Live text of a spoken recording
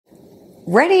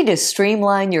Ready to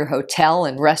streamline your hotel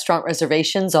and restaurant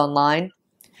reservations online?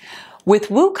 With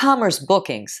WooCommerce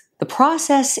Bookings, the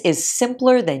process is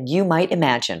simpler than you might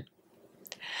imagine.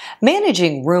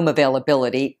 Managing room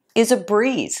availability is a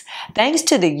breeze thanks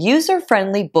to the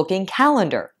user-friendly booking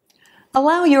calendar.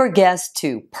 Allow your guests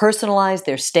to personalize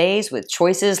their stays with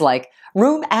choices like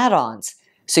room add-ons,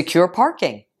 secure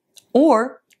parking,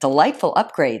 or delightful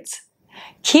upgrades.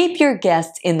 Keep your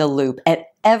guests in the loop at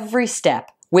every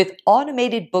step with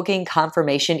automated booking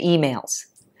confirmation emails.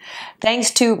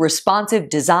 Thanks to responsive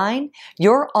design,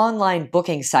 your online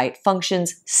booking site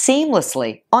functions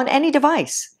seamlessly on any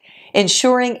device,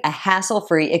 ensuring a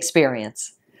hassle-free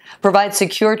experience. Provide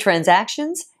secure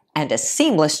transactions and a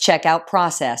seamless checkout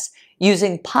process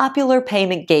using popular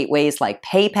payment gateways like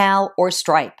PayPal or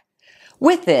Stripe.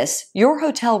 With this, your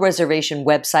hotel reservation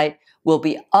website will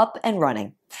be up and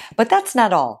running. But that's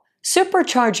not all.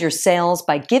 Supercharge your sales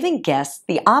by giving guests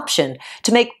the option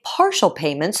to make partial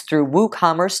payments through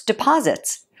WooCommerce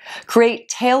Deposits. Create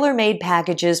tailor-made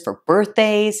packages for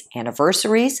birthdays,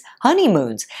 anniversaries,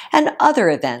 honeymoons, and other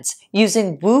events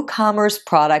using WooCommerce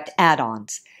Product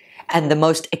Addons. And the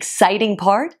most exciting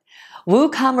part?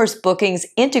 WooCommerce Bookings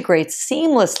integrates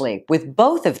seamlessly with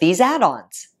both of these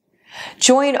add-ons.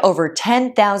 Join over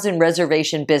 10,000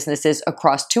 reservation businesses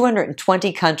across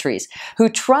 220 countries who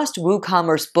trust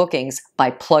WooCommerce Bookings by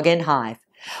Plug-in Hive.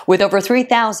 With over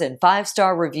 3,000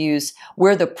 five-star reviews,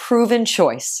 we're the proven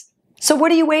choice. So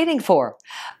what are you waiting for?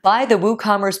 Buy the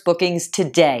WooCommerce Bookings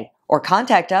today or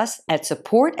contact us at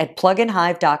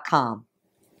support@pluginhive.com.